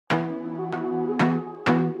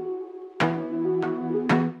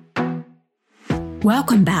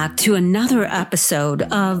Welcome back to another episode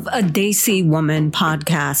of a Desi Woman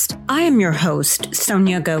podcast. I am your host,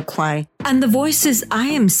 Soniya Gokhale, and the voices I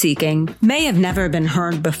am seeking may have never been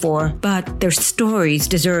heard before, but their stories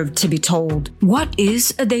deserve to be told. What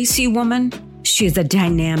is a Desi woman? She is a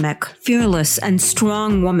dynamic, fearless, and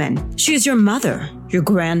strong woman. She is your mother, your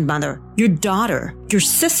grandmother, your daughter, your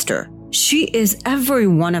sister. She is every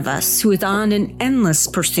one of us who is on an endless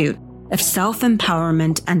pursuit of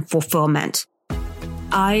self-empowerment and fulfillment.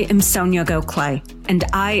 I am Soniya Gokhale, and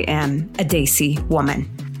I am a Desi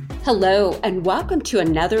woman. Hello, and welcome to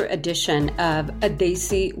another edition of a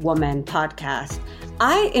Desi Woman podcast.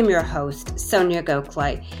 I am your host, Soniya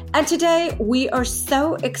Gokhale, and today we are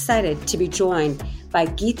so excited to be joined by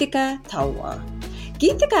Gitika Talwar.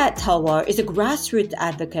 Gitika Talwar is a grassroots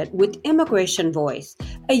advocate with Immigration Voice,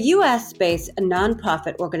 a U.S.-based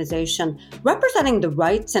nonprofit organization representing the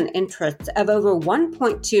rights and interests of over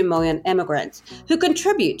 1.2 million immigrants who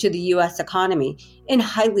contribute to the U.S. economy in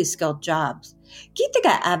highly skilled jobs.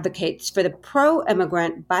 Gitika advocates for the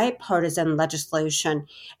pro-immigrant bipartisan legislation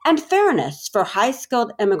and fairness for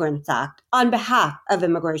High-Skilled Immigrants Act on behalf of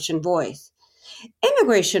Immigration Voice.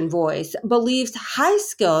 Immigration Voice believes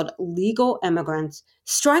high-skilled legal immigrants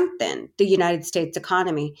strengthen the United States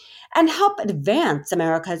economy and help advance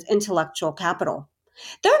America's intellectual capital.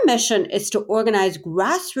 Their mission is to organize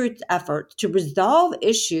grassroots efforts to resolve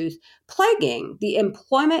issues plaguing the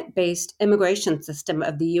employment-based immigration system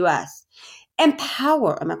of the U.S.,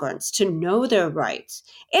 empower immigrants to know their rights,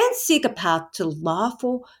 and seek a path to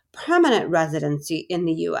lawful permanent residency in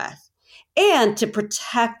the U.S., and to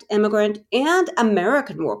protect immigrant and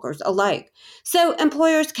American workers alike, so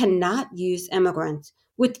employers cannot use immigrants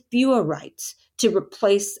with fewer rights to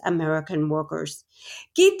replace American workers.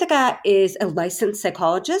 Gitika is a licensed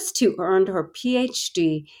psychologist who earned her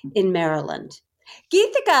PhD in Maryland.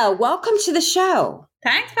 Gitika, welcome to the show.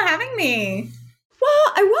 Thanks for having me.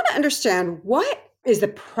 Well, I want to understand, what is the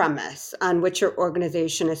premise on which your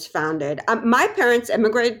organization is founded? My parents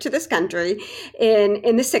immigrated to this country in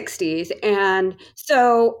the 60s. And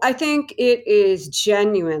so I think it is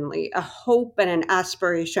genuinely a hope and an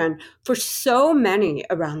aspiration for so many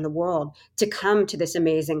around the world to come to this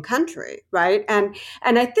amazing country, right? And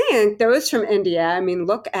I think those from India,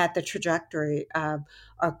 look at the trajectory of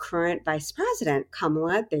our current Vice President,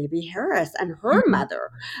 Kamala Devi Harris, and her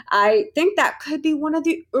mother. I think that could be one of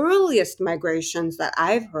the earliest migrations that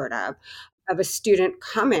I've heard of a student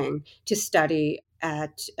coming to study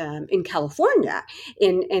in California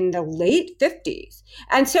in the late 50s.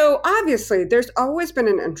 And so obviously there's always been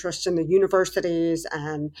an interest in the universities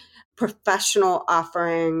and professional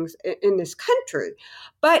offerings in this country.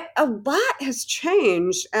 But a lot has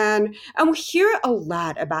changed, and we hear a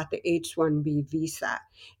lot about the H-1B visa.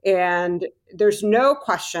 And there's no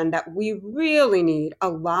question that we really need a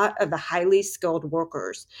lot of the highly skilled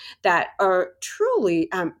workers that are truly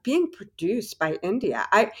being produced by India.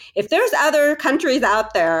 If there's other countries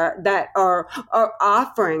out there that are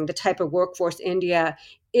offering the type of workforce India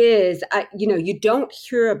is, you don't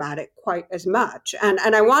hear about it quite as much. And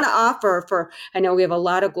I want to offer I know we have a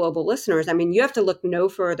lot of global listeners. You have to look no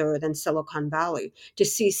further than Silicon Valley to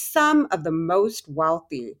see some of the most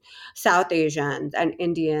wealthy South Asians and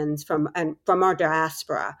Indians from our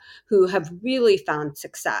diaspora who have really found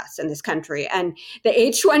success in this country. And the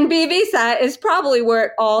H-1B visa is probably where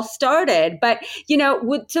it all started. But,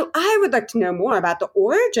 so I would like to know more about the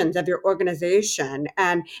origins of your organization.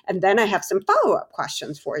 And then I have some follow-up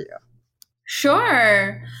questions for you.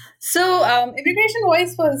 Sure. So Immigration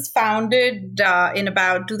Voice was founded in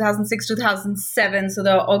about 2006, 2007. So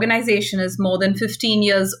the organization is more than 15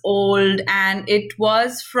 years old, and it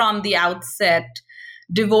was from the outset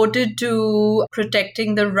devoted to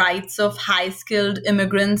protecting the rights of high-skilled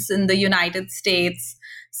immigrants in the United States.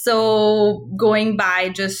 So going by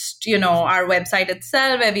just, our website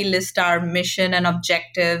itself, where we list our mission and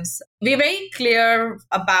objectives, we're very clear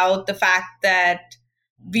about the fact that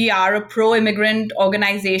we are a pro-immigrant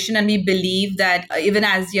organization, and we believe that even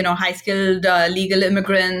as, high-skilled legal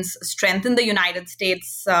immigrants strengthen the United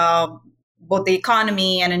States, both the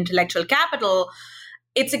economy and intellectual capital,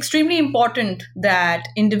 it's extremely important that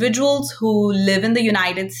individuals who live in the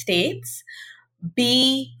United States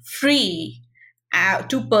be free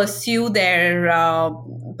to pursue their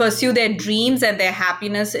dreams and their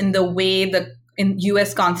happiness in the way the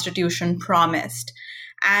U.S. Constitution promised.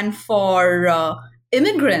 And for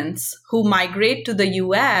immigrants who migrate to the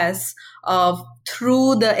U.S.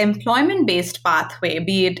 Through the employment-based pathway,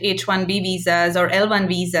 be it H-1B visas or L-1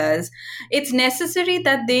 visas, it's necessary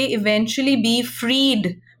that they eventually be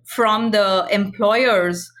freed from the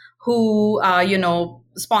employers who,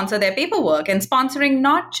 sponsor their paperwork, and sponsoring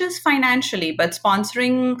not just financially, but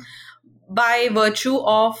sponsoring by virtue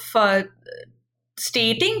of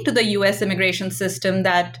stating to the US immigration system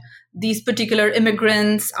that these particular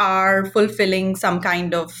immigrants are fulfilling some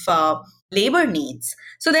kind of labor needs.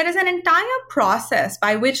 So there is an entire process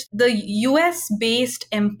by which the US based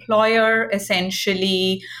employer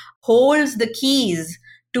essentially holds the keys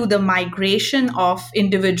to the migration of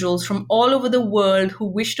individuals from all over the world who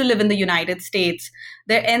wish to live in the United States.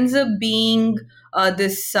 There ends up being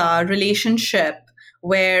this relationship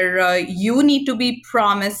where you need to be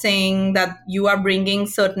promising that you are bringing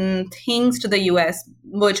certain things to the US,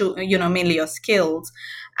 mainly your skills.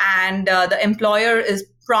 And the employer is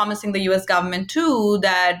promising the US government too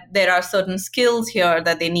that there are certain skills here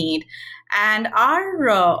that they need. And our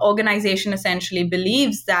organization essentially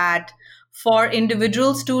believes that for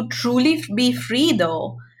individuals to truly be free,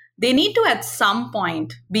 though, they need to at some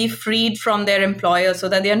point be freed from their employer so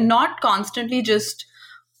that they are not constantly just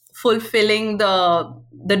fulfilling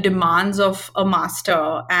the demands of a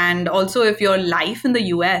master. And also, if your life in the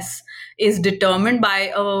US is determined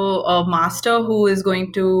by a master who is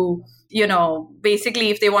going to, basically,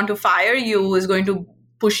 if they want to fire you, is going to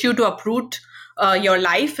push you to uproot your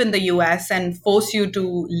life in the US and force you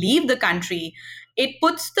to leave the country, it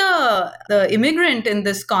puts the immigrant in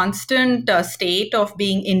this constant state of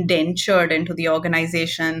being indentured into the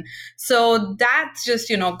organization. So that's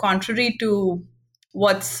just, contrary to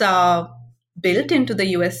what's built into the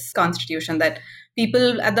US Constitution, that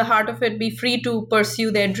people at the heart of it be free to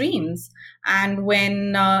pursue their dreams. And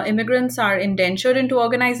when immigrants are indentured into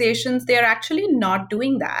organizations, they are actually not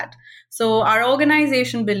doing that. So our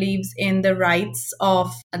organization believes in the rights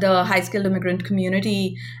of the high-skilled immigrant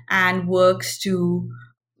community and works to,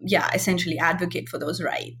 essentially advocate for those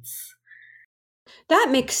rights. That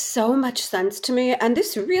makes so much sense to me. And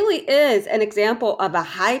this really is an example of a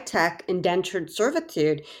high-tech indentured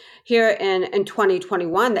servitude here in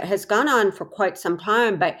 2021 that has gone on for quite some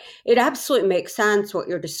time, but it absolutely makes sense what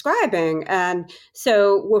you're describing. And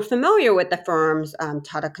so we're familiar with the firms,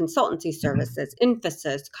 Tata Consultancy Services,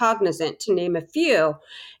 Infosys, Cognizant, to name a few.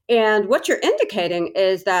 And what you're indicating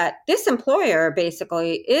is that this employer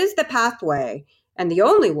basically is the pathway and the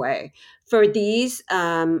only way for these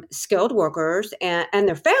skilled workers and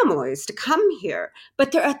their families to come here.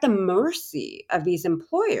 But they're at the mercy of these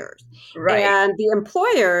employers. Right. And the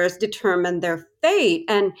employers determine their fate.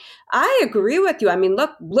 And I agree with you. I mean,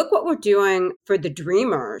 look what we're doing for the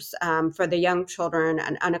dreamers, for the young children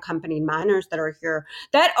and unaccompanied minors that are here,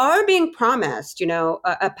 that are being promised,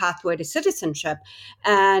 a pathway to citizenship.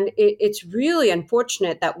 And it's really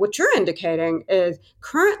unfortunate that what you're indicating is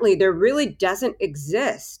currently there really doesn't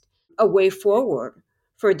exist a way forward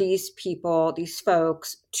for these people, these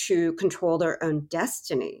folks, to control their own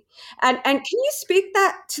destiny. And can you speak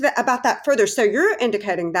about that further? So you're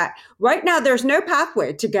indicating that right now there's no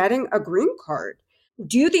pathway to getting a green card.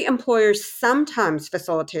 Do the employers sometimes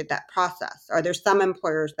facilitate that process? Are there some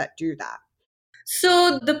employers that do that?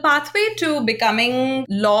 So the pathway to becoming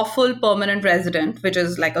lawful permanent resident, which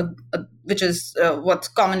is like what's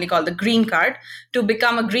commonly called the green card, to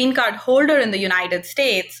become a green card holder in the United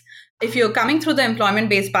States, if you're coming through the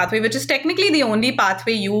employment-based pathway, which is technically the only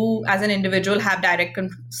pathway you as an individual have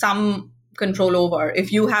some control over.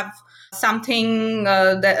 If you have something,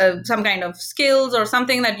 some kind of skills or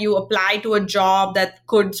something that you apply to a job that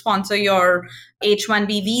could sponsor your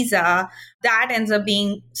H-1B visa, that ends up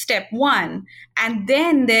being step one. And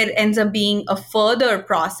then there ends up being a further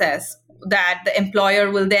process that the employer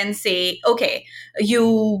will then say, okay,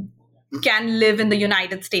 you can live in the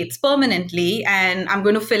United States permanently, and I'm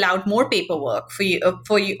going to fill out more paperwork for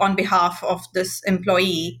you on behalf of this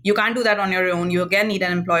employee. You can't do that on your own. You again need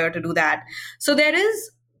an employer to do that. So there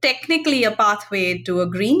is technically a pathway to a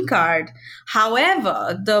green card.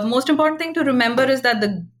 However, the most important thing to remember is that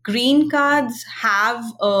the green cards have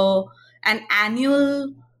an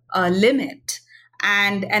annual limit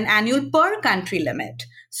and an annual per country limit.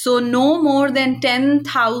 So no more than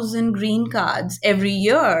 10,000 green cards every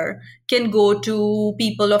year can go to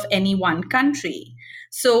people of any one country.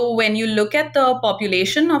 So when you look at the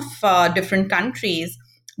population of different countries,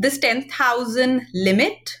 this 10,000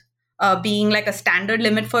 limit being like a standard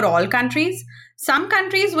limit for all countries, some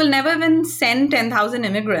countries will never even send 10,000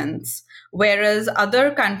 immigrants, whereas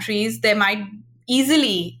other countries, there might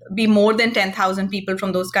easily be more than 10,000 people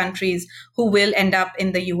from those countries who will end up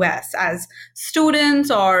in the US as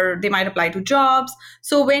students, or they might apply to jobs.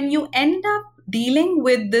 So when you end up dealing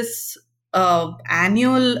with this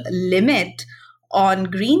annual limit on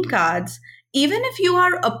green cards, even if you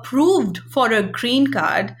are approved for a green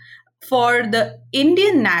card, For the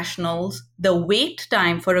Indian nationals, the wait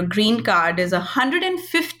time for a green card is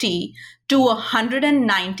 150 to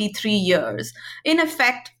 193 years. In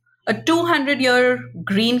effect, a 200-year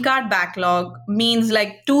green card backlog means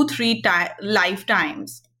like 2-3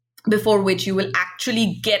 lifetimes before which you will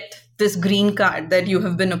actually get this green card that you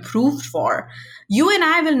have been approved for. You and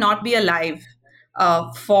I will not be alive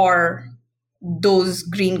for those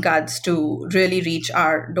green cards to really reach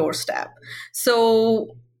our doorstep.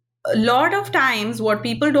 So, a lot of times, what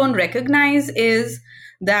people don't recognize is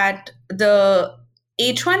that the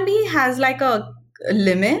H1B has like a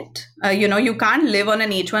limit. You can't live on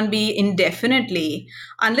an H1B indefinitely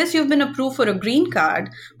unless you've been approved for a green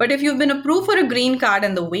card. But if you've been approved for a green card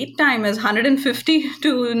and the wait time is 150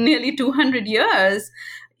 to nearly 200 years,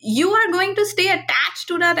 you are going to stay attached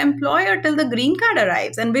to that employer till the green card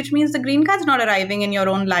arrives, and which means the green card's not arriving in your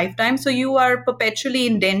own lifetime. So you are perpetually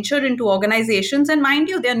indentured into organizations. And mind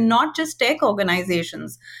you, they're not just tech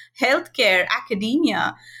organizations, healthcare,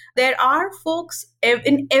 academia. There are folks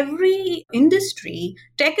in every industry.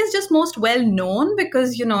 Tech is just most well known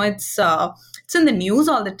because, it's in the news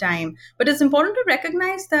all the time. But it's important to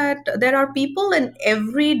recognize that there are people in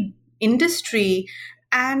every industry.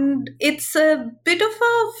 And it's a bit of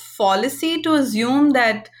a fallacy to assume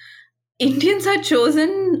that Indians are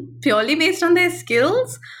chosen purely based on their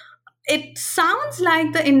skills. It sounds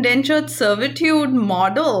like the indentured servitude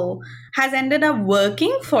model has ended up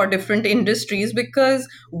working for different industries, because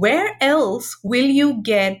where else will you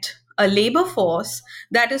get a labor force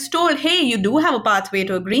that is told, hey, you do have a pathway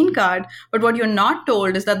to a green card, but what you're not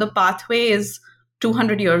told is that the pathway is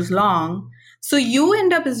 200 years long. So you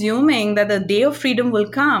end up assuming that the day of freedom will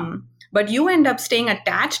come, but you end up staying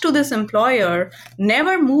attached to this employer,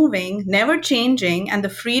 never moving, never changing. And the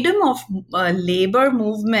freedom of labor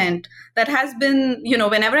movement that has been,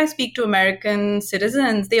 whenever I speak to American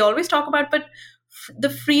citizens, they always talk about, but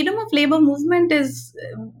the freedom of labor movement is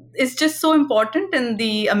just so important in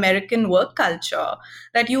the American work culture,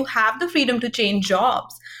 that you have the freedom to change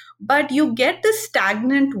jobs, but you get this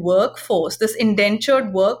stagnant workforce, this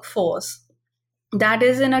indentured workforce that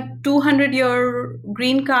is in a 200-year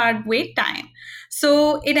green card wait time.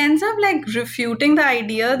 So it ends up like refuting the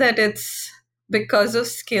idea that it's because of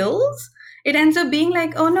skills. It ends up being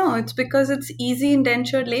like, oh no, it's because it's easy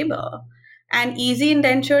indentured labor. And easy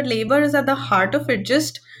indentured labor is at the heart of it.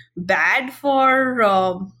 Just bad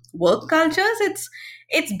for work cultures.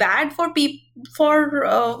 It's bad for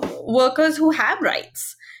workers who have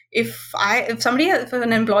rights. If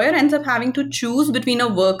an employer ends up having to choose between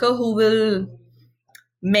a worker who will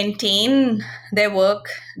maintain their work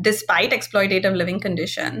despite exploitative living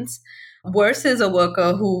conditions versus a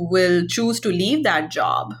worker who will choose to leave that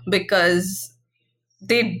job because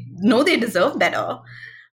they know they deserve better.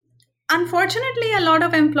 Unfortunately, a lot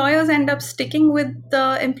of employers end up sticking with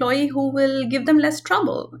the employee who will give them less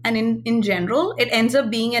trouble. And in general, it ends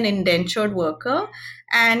up being an indentured worker.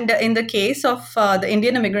 And in the case of the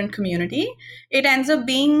Indian immigrant community, it ends up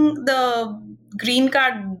being the green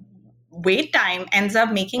card wait time ends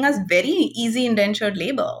up making us very easy indentured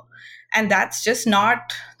labor. And that's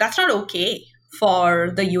not okay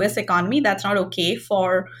for the US economy. That's not okay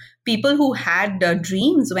for people who had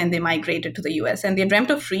dreams when they migrated to the US and they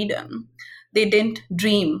dreamt of freedom. They didn't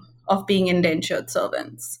dream of being indentured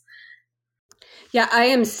servants. Yeah, I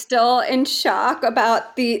am still in shock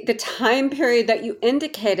about the time period that you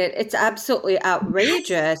indicated. It's absolutely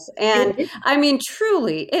outrageous. And I mean,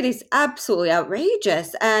 truly, it is absolutely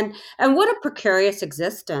outrageous. And what a precarious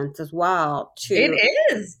existence as well to It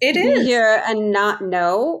be is here and not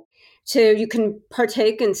know. You can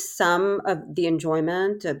partake in some of the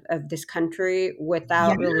enjoyment of this country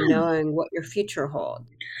without really knowing what your future holds.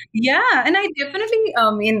 Yeah, and I definitely,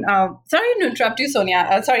 sorry to interrupt you,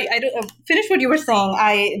 Sonia. Sorry, I don't finish what you were saying.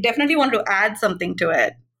 I definitely want to add something to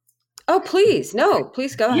it. Oh, please. No,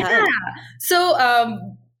 please go ahead. So,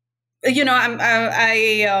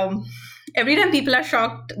 every time people are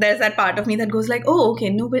shocked, there's that part of me that goes like, oh,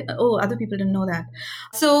 okay, other people didn't know that.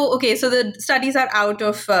 So, okay, so the studies are out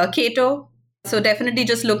of Cato. So definitely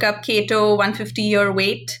just look up Cato 150-year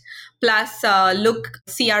wait, plus look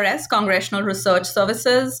CRS, Congressional Research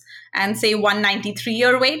Services, and say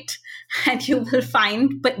 193-year wait, and you will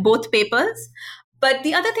find both papers. But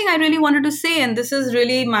the other thing I really wanted to say, and this is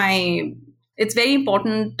really it's very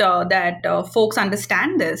important that folks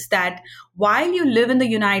understand this, that while you live in the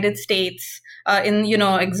United States,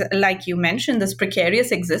 like you mentioned, this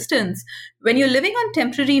precarious existence, when you're living on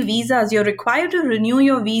temporary visas, you're required to renew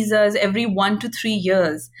your visas every 1 to 3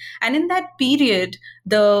 years. And in that period,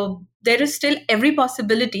 there is still every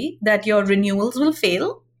possibility that your renewals will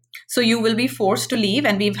fail. So you will be forced to leave.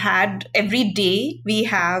 And we've had every day, we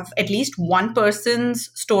have at least one person's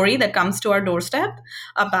story that comes to our doorstep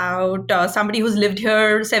about somebody who's lived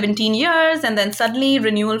here 17 years and then suddenly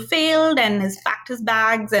renewal failed and has packed his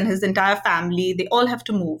bags and his entire family, they all have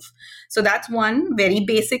to move. So that's one very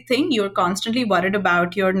basic thing. You're constantly worried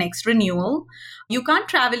about your next renewal. You can't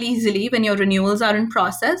travel easily when your renewals are in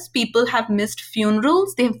process. People have missed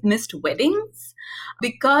funerals, they've missed weddings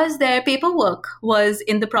because their paperwork was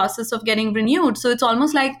in the process of getting renewed. So it's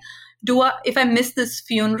almost like, if I miss this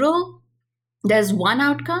funeral, there's one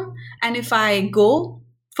outcome. And if I go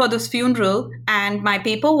for this funeral and my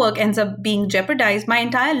paperwork ends up being jeopardized, my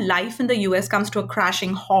entire life in the US comes to a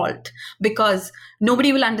crashing halt because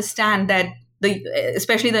nobody will understand that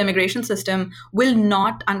especially the immigration system will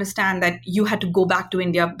not understand that you had to go back to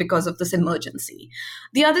India because of this emergency.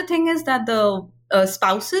 The other thing is that the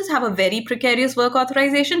spouses have a very precarious work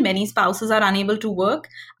authorization. Many spouses are unable to work.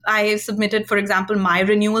 I submitted, for example, my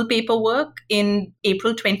renewal paperwork in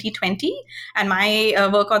April 2020, and my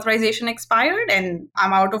work authorization expired, and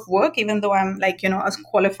I'm out of work, even though I'm a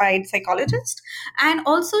qualified psychologist. And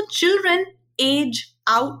also children age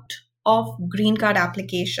out of green card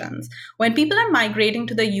applications. When people are migrating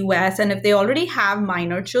to the US, and if they already have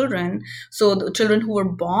minor children, so the children who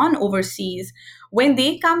were born overseas, when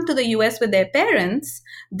they come to the US with their parents,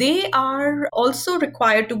 they are also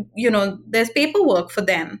required to, there's paperwork for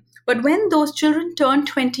them. But when those children turn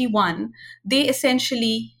 21, they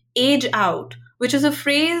essentially age out, which is a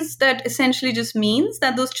phrase that essentially just means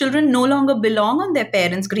that those children no longer belong on their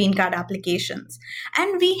parents' green card applications.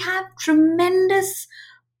 And we have tremendous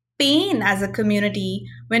pain as a community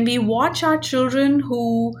when we watch our children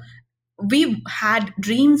who we've had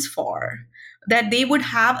dreams for, that they would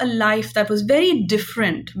have a life that was very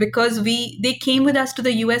different because they came with us to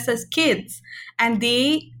the US as kids and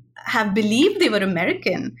they have believed they were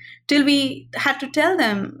American till we had to tell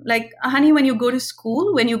them, like, honey, when you go to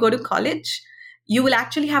school, when you go to college, you will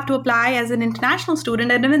actually have to apply as an international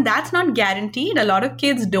student. And even that's not guaranteed. A lot of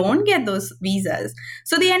kids don't get those visas.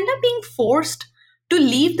 So they end up being forced to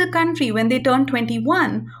leave the country when they turn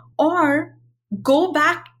 21 or go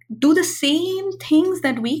back, do the same things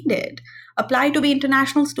that we did, apply to be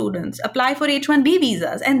international students, apply for H-1B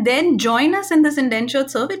visas, and then join us in this indentured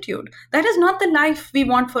servitude. That is not the life we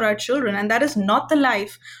want for our children, and that is not the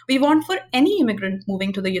life we want for any immigrant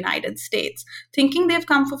moving to the United States, thinking they've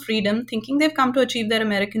come for freedom, thinking they've come to achieve their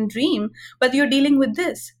American dream, but you're dealing with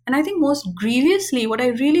this. And I think most grievously, what I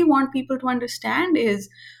really want people to understand is,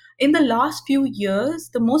 in the last few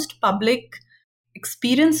years, the most public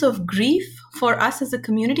experience of grief for us as a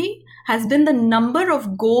community has been the number of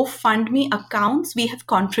GoFundMe accounts we have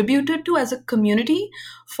contributed to as a community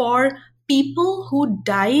for people who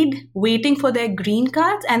died waiting for their green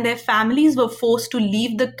cards and their families were forced to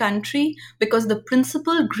leave the country because the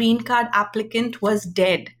principal green card applicant was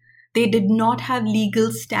dead. They did not have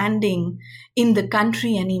legal standing in the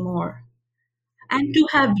country anymore. And to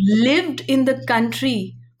have lived in the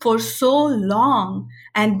country for so long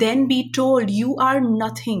and then be told you are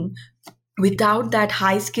nothing without that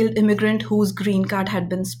high-skilled immigrant whose green card had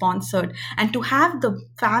been sponsored, and to have the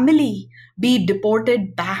family be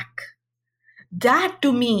deported back. That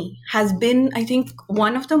to me has been, I think,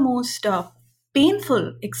 one of the most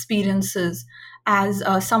painful experiences as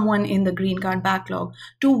someone in the green card backlog,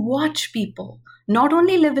 to watch people not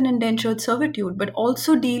only live in indentured servitude, but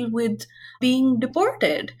also deal with being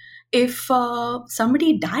deported if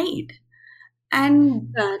somebody died.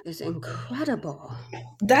 And that is incredible.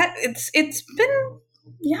 That it's been,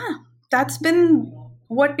 that's been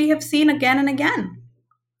what we have seen again and again.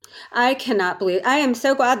 I cannot believe. I am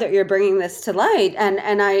so glad that you're bringing this to light. And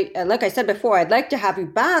I, like I said before, I'd like to have you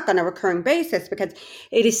back on a recurring basis because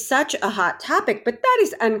it is such a hot topic, but that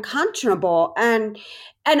is unconscionable. And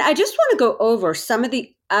I just want to go over some of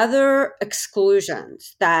the other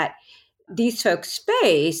exclusions that these folks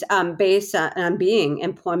face based on being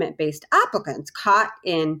employment-based applicants caught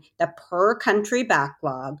in the per-country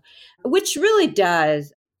backlog, which really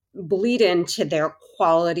does bleed into their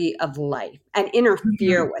quality of life and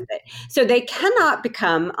interfere with it. So they cannot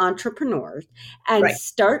become entrepreneurs and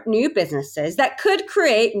start new businesses that could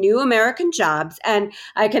create new American jobs. And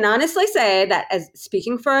I can honestly say that, as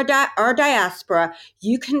speaking for our diaspora,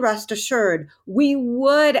 you can rest assured we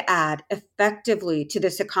would add effectively to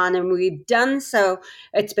this economy. We've done so.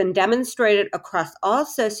 It's been demonstrated across all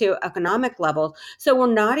socioeconomic levels. So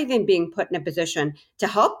we're not even being put in a position to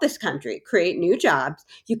help this country create new jobs.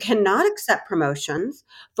 You cannot accept promotions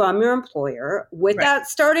from your employer without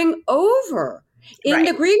starting over in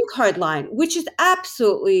the green card line, which is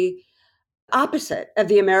absolutely opposite of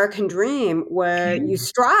the American dream, where you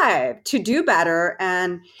strive to do better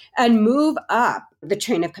and move up the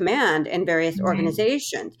chain of command in various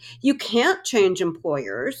organizations. You can't change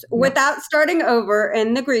employers without starting over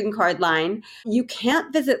in the green card line. You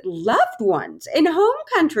can't visit loved ones in home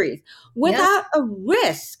countries without a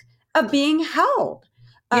risk of being held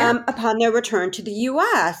upon their return to the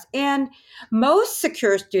US. And most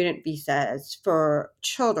secure student visas for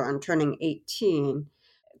children turning 18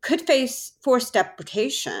 could face forced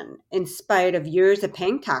deportation in spite of years of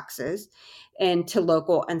paying taxes into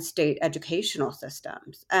local and state educational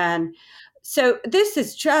systems. And so this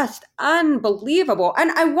is just unbelievable.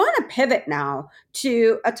 And I want to pivot now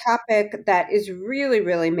to a topic that is really,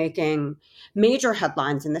 really making major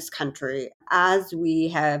headlines in this country as we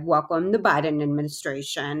have welcomed the Biden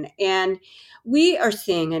administration. And we are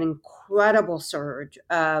seeing an incredible surge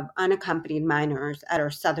of unaccompanied minors at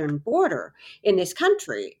our southern border in this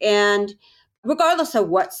country. And regardless of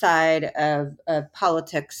what side of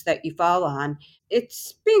politics that you fall on,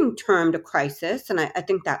 it's being termed a crisis. And I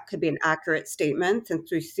think that could be an accurate statement,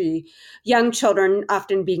 since we see young children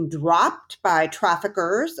often being dropped by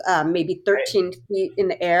traffickers, maybe 13 feet in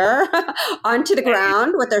the air onto the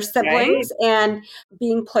ground with their siblings, and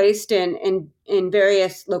being placed in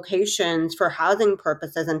various locations for housing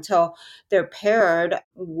purposes until they're paired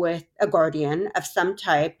with a guardian of some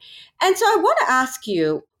type. And so I want to ask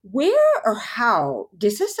you, where or how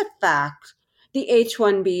does this affect the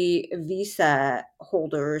H-1B visa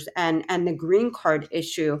holders and the green card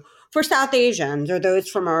issue for South Asians or those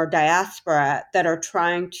from our diaspora that are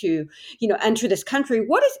trying to, enter this country?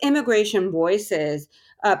 What is Immigration Voice's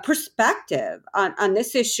perspective on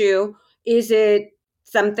this issue? Is it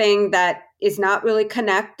something that is not really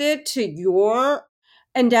connected to your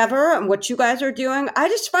endeavor and what you guys are doing? I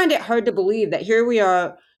just find it hard to believe that here we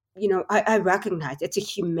are. I recognize it's a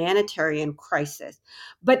humanitarian crisis,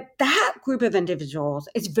 but that group of individuals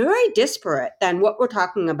is very disparate than what we're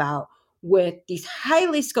talking about with these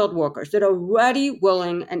highly skilled workers that are ready,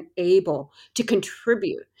 willing, and able to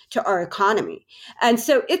contribute to our economy. And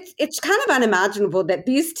so it's kind of unimaginable that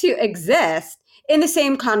these two exist in the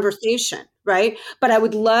same conversation, right? But I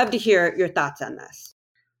would love to hear your thoughts on this.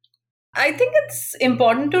 I think it's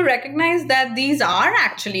important to recognize that these are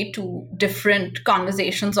actually two different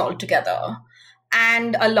conversations altogether.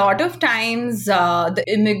 And a lot of times, the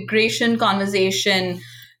immigration conversation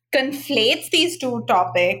conflates these two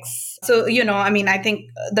topics. So, I think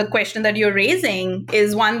the question that you're raising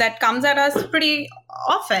is one that comes at us pretty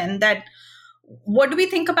often, that what do we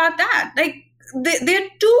think about that? Like, they're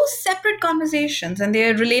two separate conversations and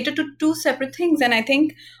they're related to two separate things. And I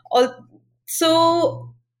think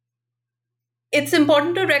it's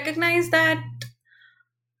important to recognize that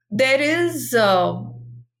there is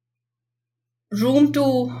room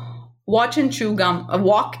to walk and chew gum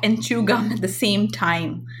at the same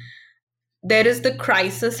time. There is the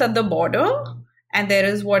crisis at the border, and there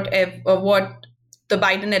is what the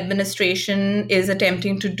Biden administration is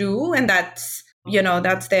attempting to do, and that's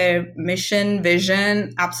their mission,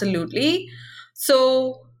 vision, absolutely.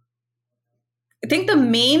 So I think the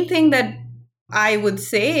main thing that I would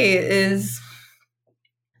say is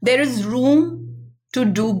there is room to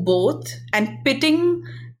do both, and pitting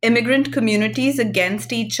immigrant communities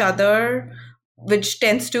against each other, which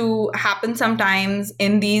tends to happen sometimes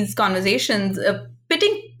in these conversations,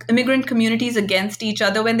 pitting immigrant communities against each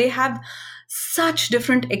other when they have such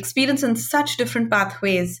different experience and such different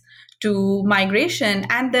pathways to migration,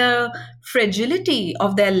 and the fragility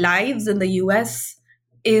of their lives in the US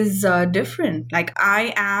is different. Like,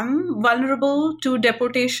 I am vulnerable to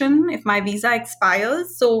deportation if my visa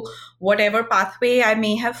expires. So whatever pathway I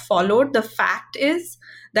may have followed, the fact is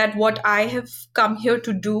that what I have come here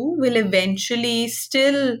to do will eventually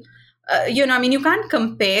still, you can't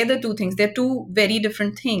compare the two things. They're two very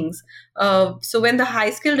different things. So when the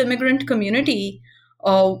high skilled immigrant community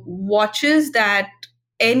watches that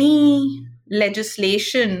any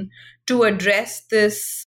legislation to address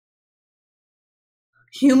this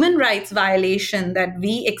human rights violation that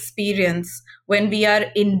we experience when we are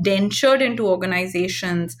indentured into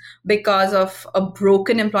organizations because of a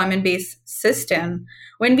broken employment-based system,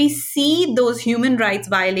 when we see those human rights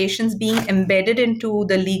violations being embedded into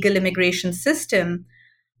the legal immigration system,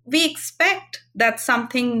 we expect that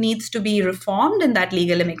something needs to be reformed in that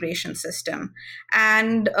legal immigration system.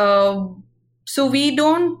 And so we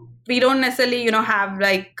don't necessarily, have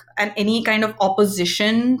like any kind of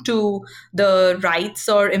opposition to the rights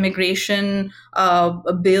or immigration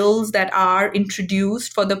bills that are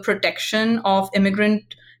introduced for the protection of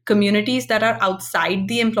immigrant communities that are outside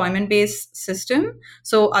the employment-based system.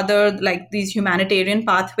 So other like these humanitarian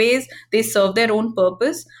pathways, they serve their own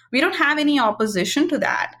purpose. We don't have any opposition to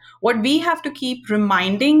that. What we have to keep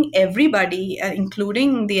reminding everybody,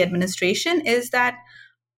 including the administration, is that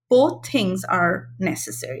both things are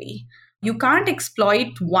necessary. You can't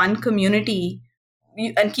exploit one community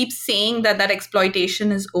and keep saying that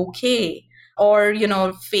exploitation is okay, or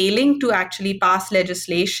failing to actually pass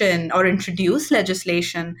legislation or introduce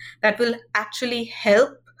legislation that will actually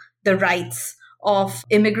help the rights of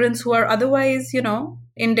immigrants who are otherwise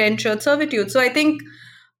indentured servitude. So I think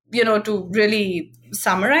to really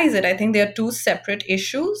summarize it, I think there are two separate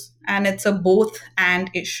issues, and it's a both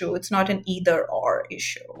and issue. It's not an either or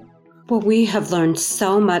issue. Well, we have learned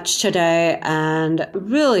so much today, and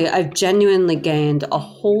really, I've genuinely gained a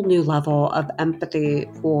whole new level of empathy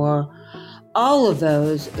for all of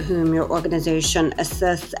those whom your organization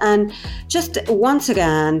assists. And just once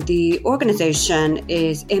again, the organization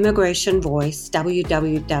is Immigration Voice,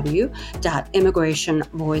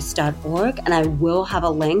 www.immigrationvoice.org. And I will have a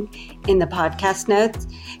link in the podcast notes.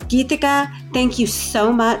 Gitika, thank you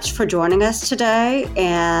so much for joining us today.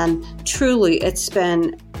 And truly, it's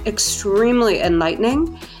been extremely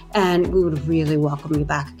enlightening, and we would really welcome you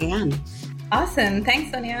back again. Awesome.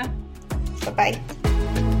 Thanks, Soniya. Bye-bye.